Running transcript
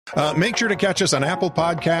Make sure to catch us on Apple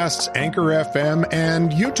Podcasts, Anchor FM,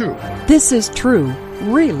 and YouTube. This is True,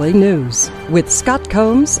 Really News with Scott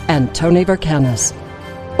Combs and Tony Vercanis.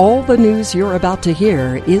 All the news you're about to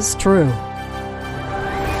hear is true,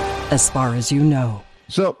 as far as you know.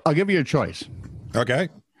 So I'll give you a choice. Okay.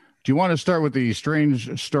 Do you want to start with the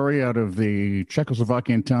strange story out of the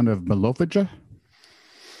Czechoslovakian town of Milovica?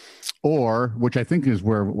 Or, which I think is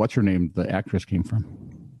where, what's her name, the actress came from?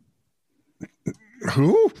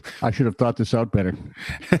 Who? I should have thought this out better.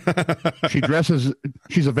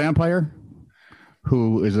 She's a vampire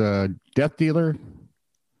who is a death dealer.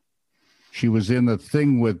 She was in the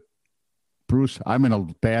thing with Bruce. I'm in a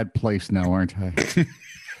bad place now, aren't I?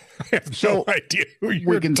 I have no idea who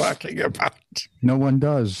you're talking about. No one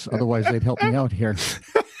does. Otherwise, they'd help me out here.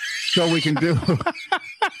 So we can do...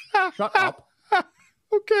 Shut up.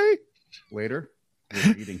 Okay. Later,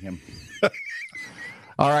 we're eating him.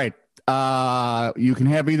 All right. You can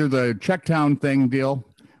have either the Checktown thing deal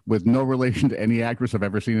with no relation to any actress I've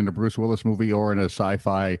ever seen in a Bruce Willis movie or in a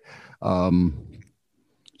sci-fi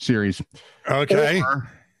series. Okay. Or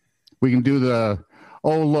we can do the,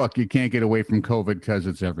 oh, look, you can't get away from COVID because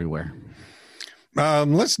it's everywhere.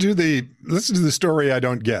 Let's do the story I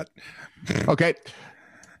don't get. Okay.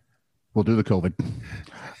 We'll do the COVID.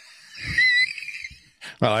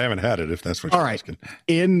 Well, I haven't had it, if that's what you're asking.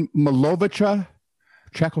 In Milovica,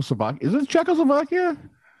 Czechoslovakia. Is it Czechoslovakia?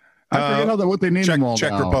 I forget what they named them all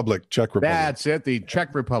Czech now. Republic. That's it, the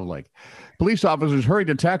Czech Republic. Police officers hurried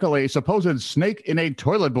to tackle a supposed snake in a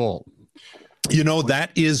toilet bowl. You know,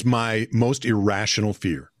 that is my most irrational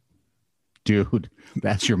fear. Dude,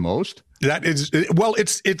 that's your most? That is, well,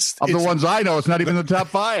 it's of the ones I know, it's not even in the top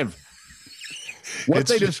 5. What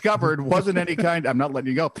they discovered wasn't any kind, I'm not letting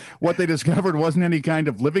you go. What they discovered wasn't any kind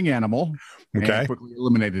of living animal. Okay. And quickly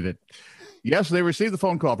eliminated it. Yes, they received the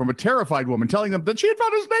phone call from a terrified woman telling them that she had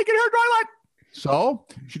found a snake in her toilet. So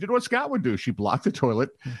she did what Scott would do. She blocked the toilet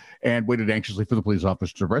and waited anxiously for the police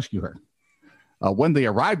officer to rescue her. When they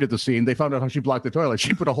arrived at the scene, they found out how she blocked the toilet.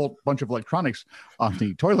 She put a whole bunch of electronics on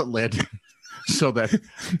the toilet lid so that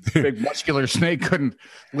big muscular snake couldn't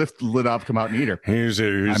lift the lid off, come out and eat her. Here's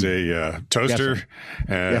a toaster,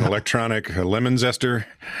 an electronic lemon zester.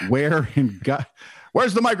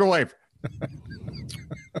 Where's the microwave?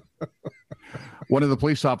 One of the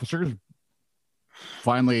police officers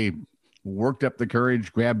finally worked up the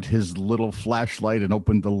courage, grabbed his little flashlight and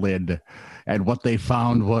opened the lid. And what they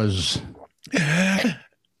found was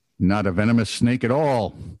not a venomous snake at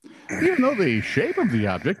all, even though the shape of the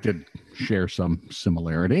object did share some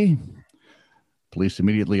similarity. Police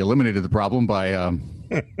immediately eliminated the problem by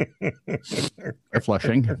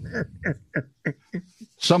flushing.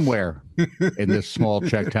 Somewhere in this small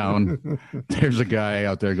Czech town, there's a guy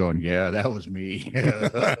out there going, yeah, that was me.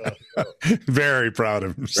 Very proud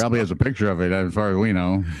of himself. Probably has a picture of it, as far as we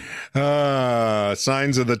know.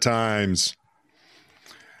 Signs of the times.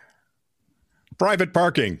 Private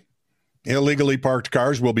parking. Illegally parked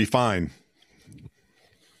cars will be fined.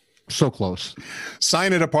 So close.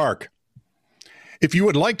 Sign at a park. If you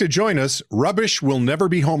would like to join us, rubbish will never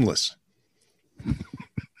be homeless.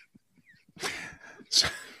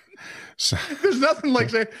 There's nothing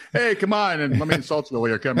like saying, hey, come on, and let me insult you while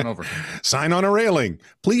you're coming over. Sign on a railing.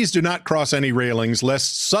 Please do not cross any railings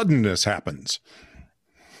lest suddenness happens.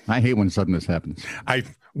 I hate when suddenness happens.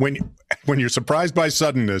 When you're surprised by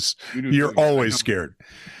suddenness, you're always scared.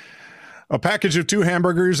 A package of 2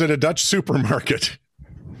 hamburgers at a Dutch supermarket.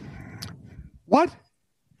 What?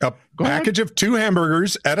 A package of 2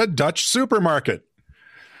 hamburgers at a Dutch supermarket.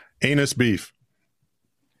 Anus beef.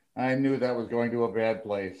 I knew that was going to a bad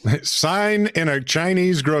place. Sign in a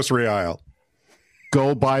Chinese grocery aisle.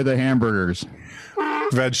 Go buy the hamburgers.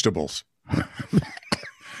 Vegetables.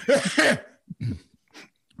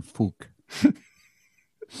 Fook.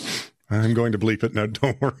 I'm going to bleep it now.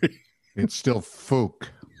 Don't worry. It's still fook.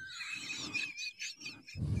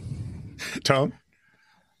 Tone?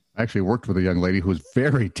 I actually worked with a young lady who was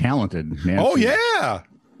very talented. Nancy. Oh, yeah.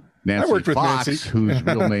 Nancy I worked with Fox, Nancy. whose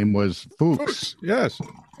real name was Fuchs. Yes.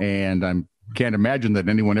 And I can't imagine that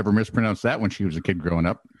anyone ever mispronounced that when she was a kid growing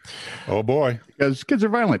up. Oh, boy. Because kids are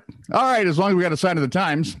violent. All right, as long as we got a sign of the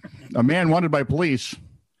times, a man wanted by police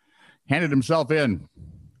handed himself in.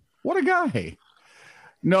 What a guy.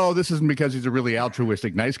 No, this isn't because he's a really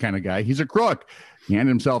altruistic, nice kind of guy. He's a crook. He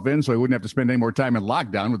handed himself in so he wouldn't have to spend any more time in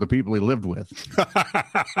lockdown with the people he lived with.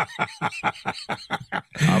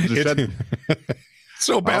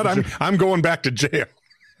 So bad, I'm going back to jail.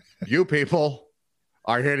 You people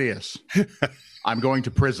are hideous. I'm going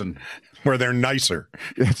to prison. Where they're nicer.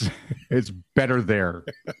 It's better there.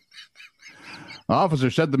 Officer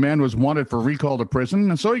said the man was wanted for recall to prison,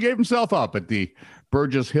 and so he gave himself up at the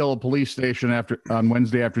Burgess Hill police station on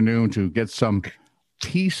Wednesday afternoon to get some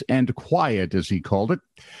peace and quiet, as he called it.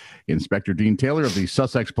 Inspector Dean Taylor of the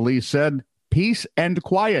Sussex Police said, "Peace and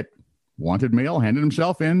quiet." Wanted male handed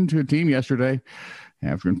himself in to a team yesterday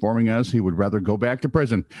after informing us he would rather go back to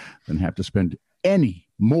prison than have to spend any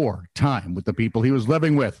more time with the people he was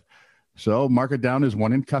living with. So mark it down as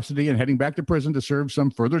one in custody and heading back to prison to serve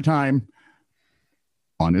some further time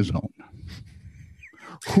on his own.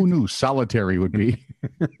 Who knew solitary would be?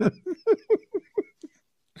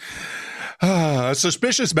 A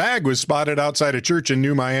suspicious bag was spotted outside a church in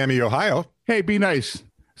New Miami, Ohio. Hey, be nice.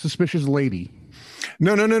 Suspicious lady.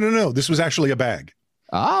 No. This was actually a bag.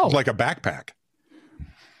 Oh. Like a backpack.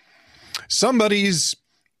 Somebody's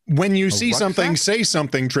when you see something, say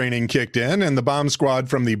something training kicked in, and the bomb squad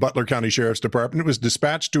from the Butler County Sheriff's Department was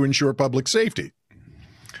dispatched to ensure public safety.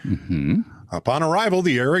 Mm-hmm. Upon arrival,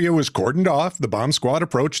 the area was cordoned off. The bomb squad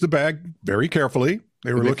approached the bag very carefully.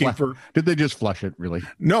 They were looking for... Did they just flush it, really?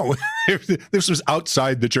 No. This was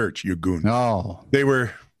outside the church, you goon. Oh. They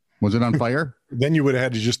were... Was it on fire? Then you would have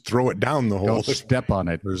had to just throw it down the hole. Don't step on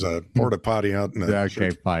it. There's a porta potty out in the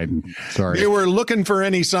Okay, fine. Sorry. They were looking for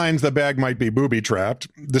any signs the bag might be booby-trapped.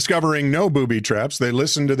 Discovering no booby traps, they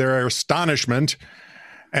listened to their astonishment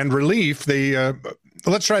and relief.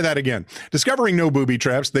 Let's try that again. Discovering no booby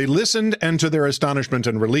traps, they listened, and to their astonishment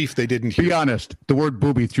and relief, they didn't hear. Be honest. The word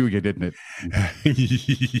booby threw you, didn't it?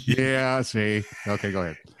 Yeah, see. Okay, go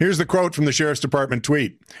ahead. Here's the quote from the Sheriff's Department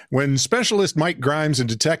tweet. When Specialist Mike Grimes and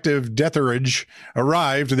Detective Detheridge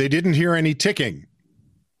arrived, they didn't hear any ticking.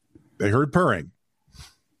 They heard purring.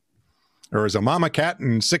 There was a mama cat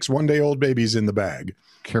and 6 one-day-old babies in the bag.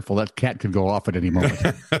 Careful, that cat could go off at any moment.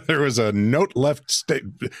 There was a note left.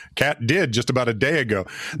 Cat did just about a day ago.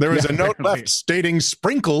 There was a note left stating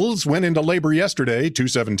sprinkles went into labor yesterday,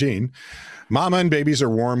 2/17. Mama and babies are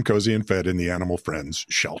warm, cozy, and fed in the Animal Friends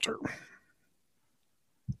shelter.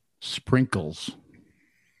 Sprinkles.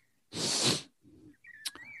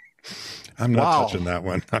 I'm not touching that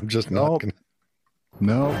one. I'm just not going to.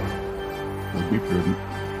 No. Let's be prudent.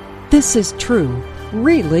 This is true,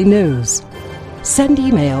 really news. Send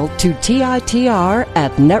email to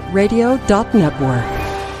TITR@netradio.network.